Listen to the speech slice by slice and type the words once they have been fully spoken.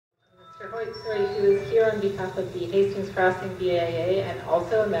Hoyt, who is here on behalf of the Hastings Crossing BIA and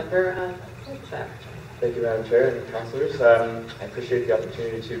also a member of CEDSAC. Thank you, Madam Chair and Councillors. I appreciate the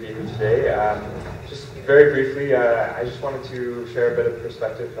opportunity to be here today. Just very briefly, I just wanted to share a bit of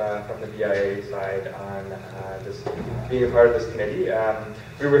perspective from the BIA side on this, being a part of this committee.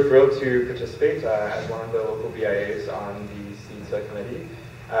 We were thrilled to participate as one of the local BIAs on the CEDSAC committee.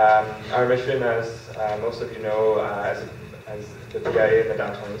 Our mission, as most of you know, as the BIA in the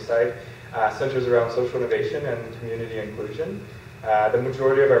downtown Eastside, centers around social innovation and community inclusion. The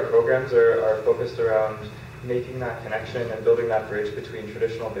majority of our programs are focused around making that connection and building that bridge between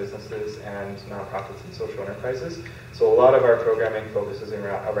traditional businesses and nonprofits and social enterprises. So a lot of our programming focuses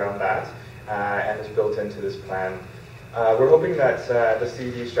around that and is built into this plan. We're hoping that the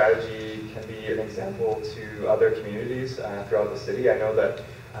CED strategy can be an example to other communities throughout the city. I know that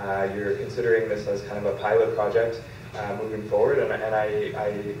you're considering this as kind of a pilot project moving forward, and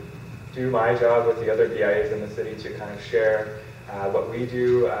I do my job with the other BIAs in the city to kind of share what we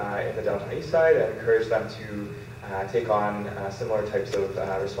do in the downtown east side and encourage them to take on similar types of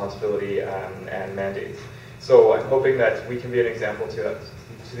responsibility and mandates. So I'm hoping that we can be an example to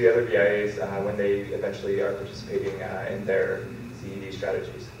the other BIAs when they eventually are participating in their CED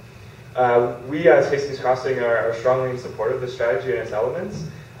strategies. We as Hastings Crossing are strongly in support of this strategy and its elements,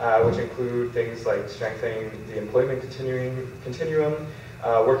 which include things like strengthening the employment continuum,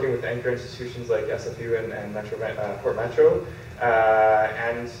 working with anchor institutions like SFU and Port Metro,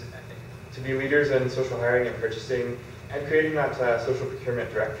 and to be leaders in social hiring and purchasing, and creating that social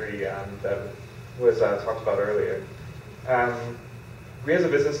procurement directory that was talked about earlier. We as a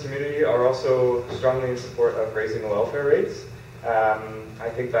business community are also strongly in support of raising the welfare rates. I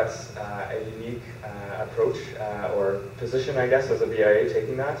think that's a unique approach or position, I guess, as a BIA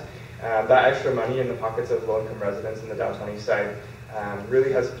taking that. That extra money in the pockets of low-income residents in the downtown east side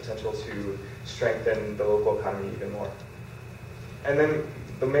really has the potential to strengthen the local economy even more. And then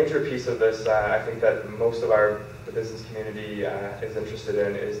the major piece of this, I think that most of the business community is interested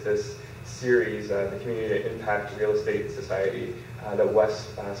in is this series, the Community Impact Real Estate Society that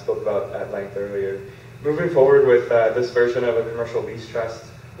Wes spoke about at length earlier. Moving forward with this version of a commercial lease trust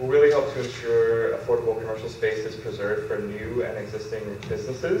will really help to ensure affordable commercial space is preserved for new and existing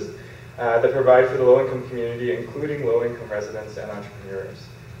businesses that provide for the low-income community, including low-income residents and entrepreneurs.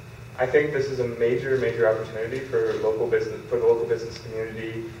 I think this is a major opportunity for the local business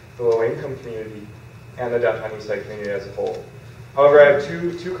community, the low-income community, and the downtown Eastside community as a whole. However, I have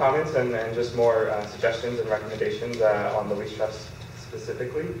two comments and just more suggestions and recommendations on the lease trust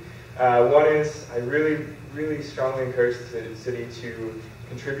specifically. One is I really strongly encourage the city to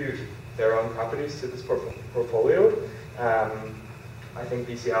contribute their own properties to this portfolio. I think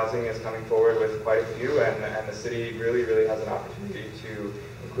BC Housing is coming forward with quite a few, and the city really has an opportunity to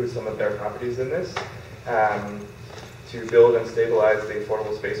include some of their properties in this to build and stabilize the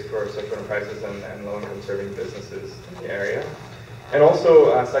affordable space for social enterprises and low-income serving businesses in the area. And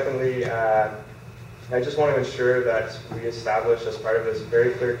also, secondly, I just want to ensure that we establish as part of this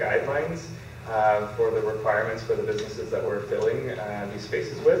very clear guidelines for the requirements for the businesses that we're filling these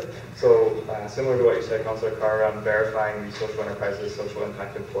spaces with. So similar to what you said, Councillor Carr, around verifying these social enterprises, social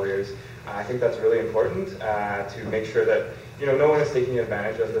impact employers, I think that's really important to make sure that no one is taking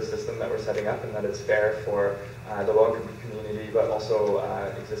advantage of the system that we're setting up and that it's fair for the low-income community, but also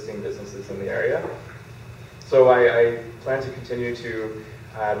existing businesses in the area. So I plan to continue to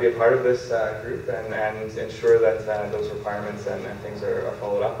be a part of this group and ensure that those requirements and things are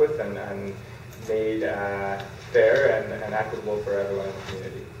followed up with and made fair and equitable for everyone in the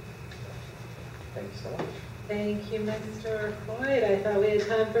community. Thank you so much. Thank you, Mr. Hoyt. I thought we had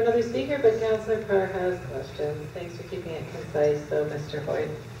time for another speaker, but Councillor Carr has questions. Thanks for keeping it concise, though, Mr. Hoyt.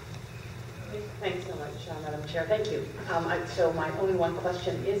 Thanks so much, Madam Chair. Thank you. So my only one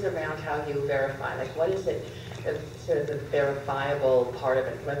question is around how you verify. Like, what is it, sort of the verifiable part of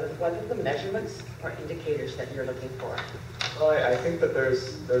it? What are the measurements or indicators that you're looking for? Well, I think that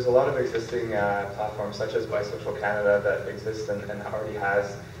there's a lot of existing platforms, such as Bisocial Canada, that exist and already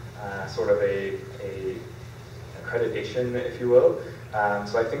has sort of a accreditation, if you will.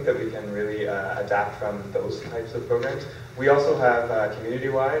 So I think that we can really adapt from those types of programs. We also have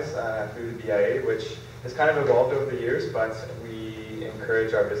Community-Wise through the BIA, which has kind of evolved over the years, but we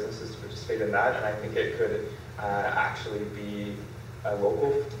encourage our businesses to participate in that, and I think it could actually be a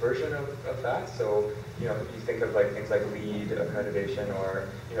local version of that. So, you think of like things like LEED accreditation or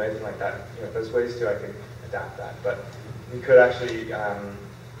anything like that. There's ways to, I think, adapt that. But we could actually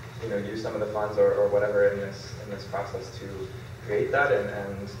use some of the funds or whatever in this process to create that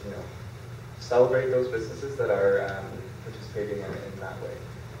and celebrate those businesses that are participating in that way.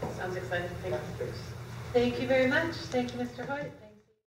 Sounds exciting. Thanks. Thanks. Thank you very much. Thank you, Mr. Hoyt.